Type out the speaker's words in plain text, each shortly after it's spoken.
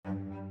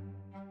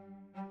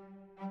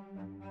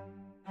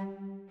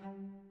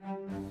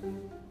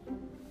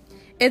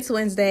It's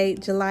Wednesday,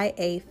 July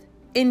 8th,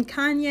 and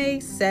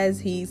Kanye says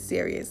he's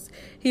serious.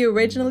 He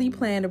originally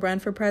planned to run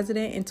for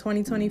president in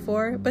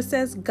 2024, but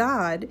says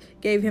God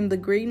gave him the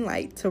green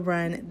light to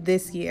run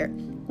this year,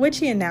 which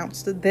he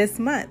announced this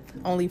month,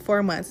 only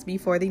 4 months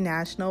before the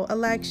national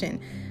election.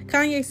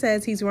 Kanye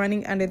says he's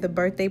running under the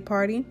birthday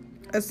party,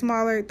 a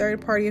smaller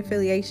third-party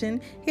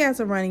affiliation. He has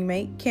a running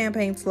mate,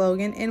 campaign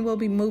slogan, and will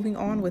be moving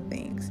on with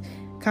things.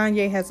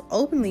 Kanye has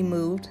openly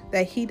moved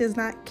that he does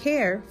not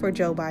care for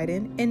Joe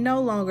Biden and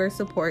no longer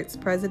supports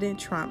President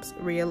Trump's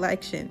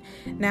re-election.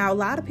 Now, a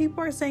lot of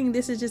people are saying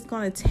this is just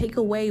going to take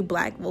away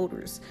black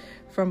voters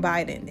from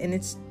Biden, and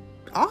it's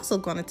also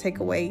going to take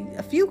away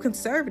a few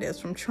conservatives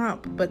from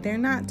Trump, but they're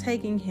not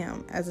taking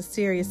him as a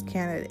serious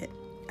candidate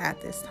at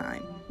this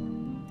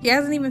time. He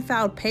hasn't even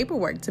filed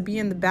paperwork to be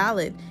in the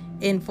ballot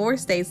in 4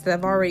 states that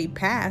have already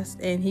passed,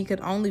 and he could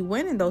only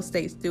win in those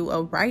states through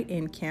a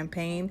write-in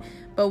campaign,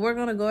 but we're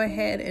going to go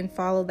ahead and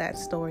follow that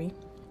story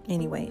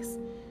anyways.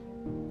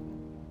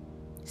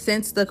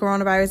 Since the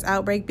coronavirus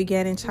outbreak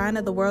began in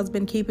China, the world's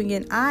been keeping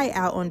an eye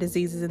out on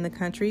diseases in the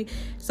country.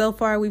 So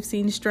far, we've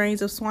seen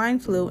strains of swine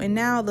flu and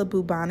now the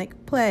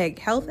bubonic plague.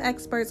 Health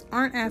experts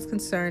aren't as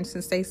concerned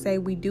since they say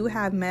we do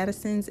have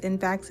medicines and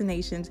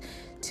vaccinations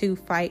to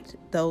fight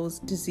those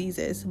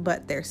diseases,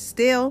 but they're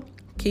still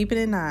keeping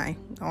an eye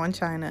on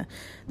China.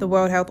 The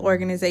World Health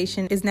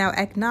Organization is now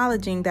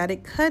acknowledging that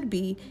it could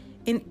be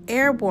an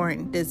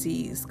airborne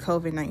disease,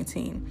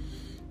 COVID-19.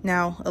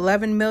 Now,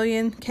 11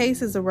 million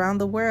cases around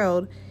the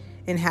world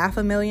and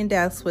 500,000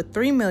 deaths, with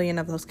 3 million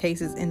of those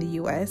cases in the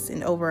U.S.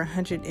 and over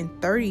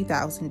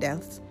 130,000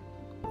 deaths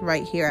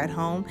right here at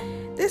home.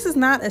 This is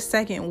not a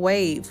second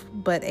wave,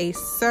 but a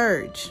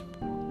surge,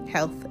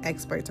 health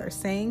experts are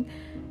saying.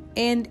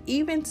 And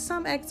even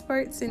some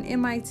experts in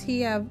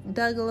MIT have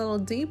dug a little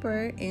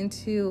deeper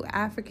into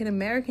African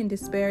American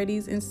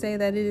disparities and say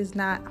that it is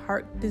not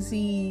heart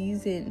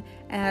disease and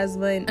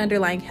asthma and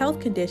underlying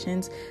health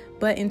conditions,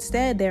 but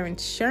instead their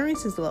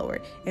insurance is lower,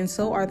 and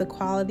so are the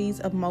qualities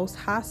of most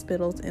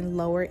hospitals in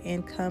lower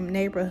income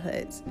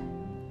neighborhoods.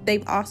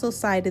 They've also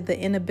cited the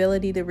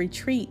inability to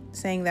retreat,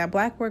 saying that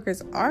black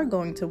workers are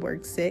going to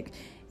work sick,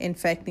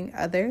 infecting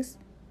others,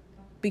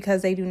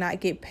 because they do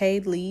not get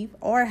paid leave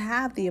or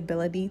have the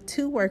ability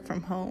to work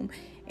from home.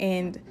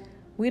 And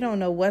we don't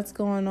know what's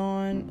going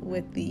on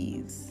with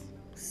these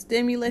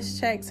stimulus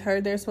checks.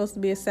 Heard there's supposed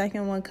to be a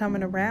second one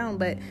coming around,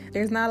 but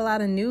there's not a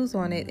lot of news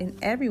on it, and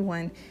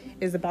everyone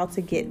is about to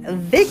get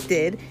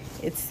evicted,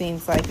 it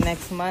seems like,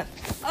 next month.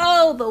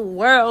 Oh, the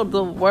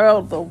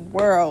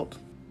world.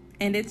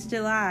 And it's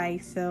July,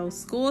 so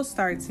school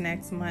starts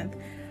next month.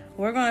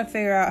 We're going to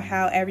figure out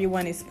how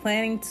everyone is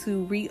planning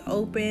to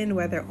reopen,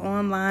 whether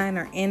online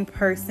or in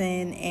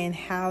person, and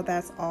how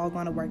that's all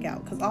going to work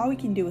out. Because all we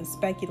can do is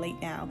speculate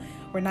now.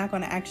 We're not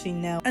going to actually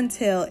know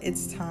until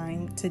it's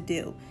time to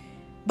do.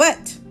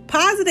 But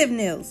positive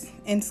news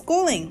in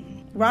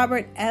schooling.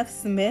 Robert F.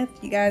 Smith,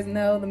 you guys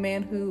know, the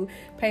man who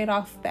paid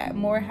off that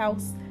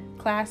Morehouse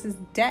class's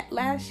debt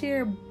last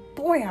year.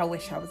 Boy, I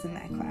wish I was in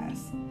that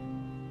class.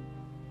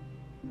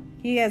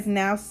 He has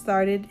now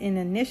started an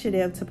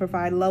initiative to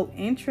provide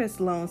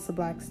low-interest loans to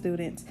black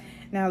students.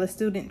 Now, the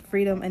Student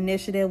Freedom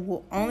Initiative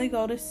will only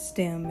go to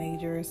STEM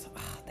majors.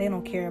 They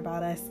don't care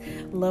about us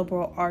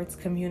liberal arts,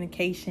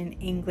 communication,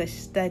 English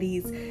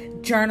studies,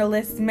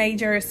 journalist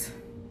majors.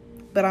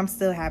 But I'm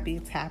still happy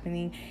it's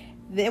happening.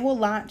 It will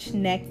launch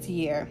next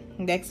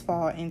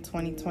fall in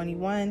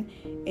 2021.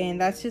 And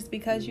that's just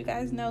because you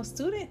guys know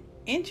student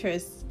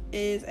interest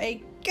is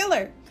a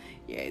killer.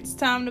 Yeah, it's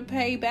time to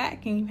pay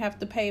back, and you have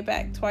to pay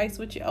back twice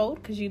what you owed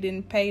because you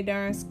didn't pay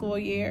during school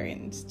year,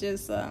 and it's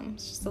just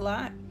a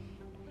lot.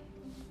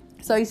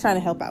 So he's trying to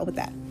help out with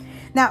that.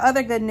 Now,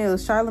 other good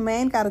news: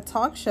 Charlemagne got a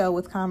talk show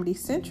with Comedy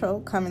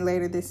Central coming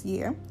later this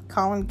year.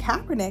 Colin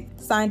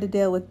Kaepernick signed a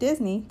deal with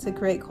Disney to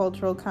create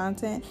cultural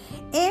content,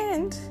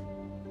 and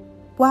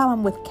while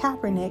I'm with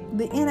Kaepernick,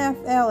 the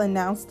NFL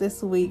announced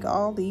this week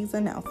all these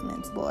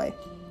announcements, boy,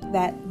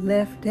 that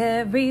lift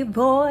every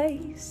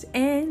voice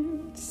and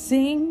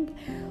sing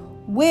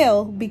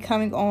will be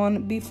coming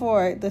on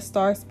before the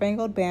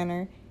Star-Spangled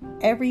Banner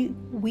every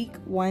week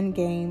 1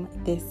 game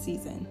this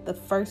season. The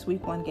first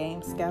week 1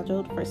 game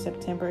scheduled for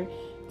September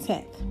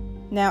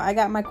 10th. Now, I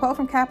got my quote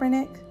from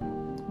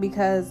Kaepernick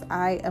because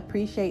I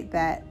appreciate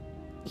that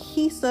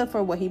he stood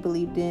for what he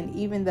believed in,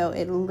 even though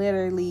it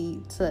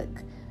literally took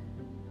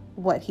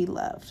what he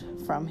loved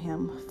from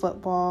him,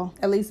 football,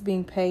 at least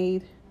being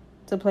paid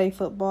to play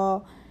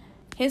football.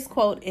 His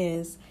quote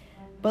is,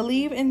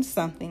 "Believe in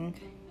something,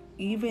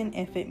 even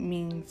if it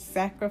means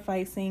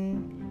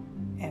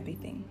sacrificing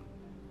everything."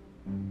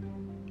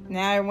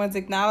 Now everyone's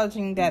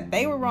acknowledging that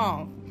they were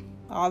wrong.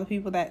 All the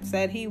people that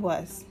said he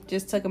was.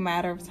 Just took a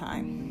matter of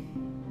time.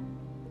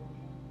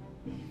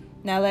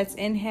 Now let's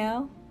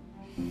inhale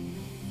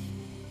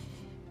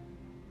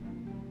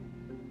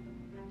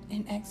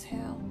and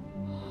exhale.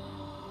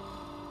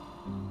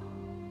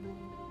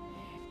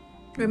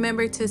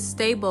 Remember to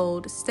stay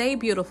bold, stay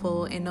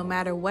beautiful, and no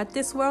matter what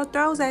this world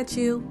throws at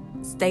you,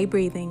 stay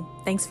breathing.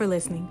 Thanks for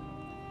listening.